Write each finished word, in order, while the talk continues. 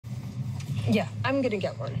Yeah, I'm gonna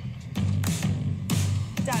get one.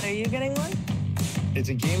 Dad, are you getting one? It's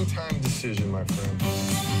a game time decision, my friend.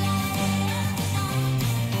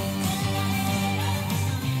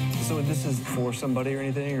 So this is for somebody or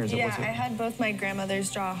anything, or is it? Yeah, What's it? I had both my grandmothers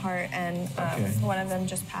draw a heart, and one of them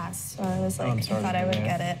just passed. So I was like, I sorry thought I would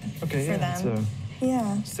get it for them.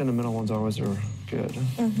 Yeah. Sentimental ones always are good.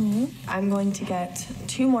 I'm going to get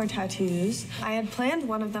 2 more tattoos. I had planned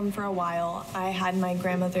one of them for a while. I had my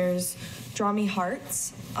grandmothers draw me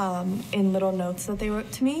hearts in little notes that they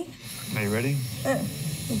wrote to me. Are you ready?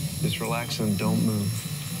 Just relax and don't move.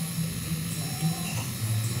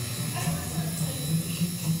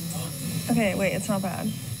 Okay, wait, it's not bad.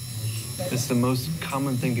 It's the most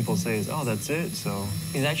common thing people say is, oh, that's it, so.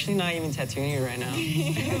 He's actually not even tattooing you right now.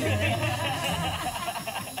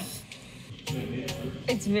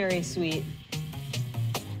 It's very sweet.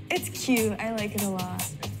 It's cute. I like it a lot.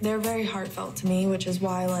 They're very heartfelt to me, which is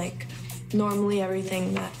why, like, normally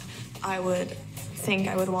everything that I would think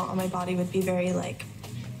I would want on my body would be very, like,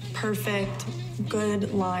 perfect,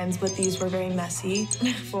 good lines, but these were very messy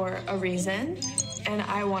for a reason. And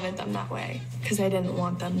I wanted them that way because I didn't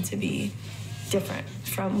want them to be different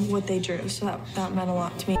from what they drew. So that meant a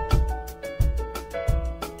lot to me.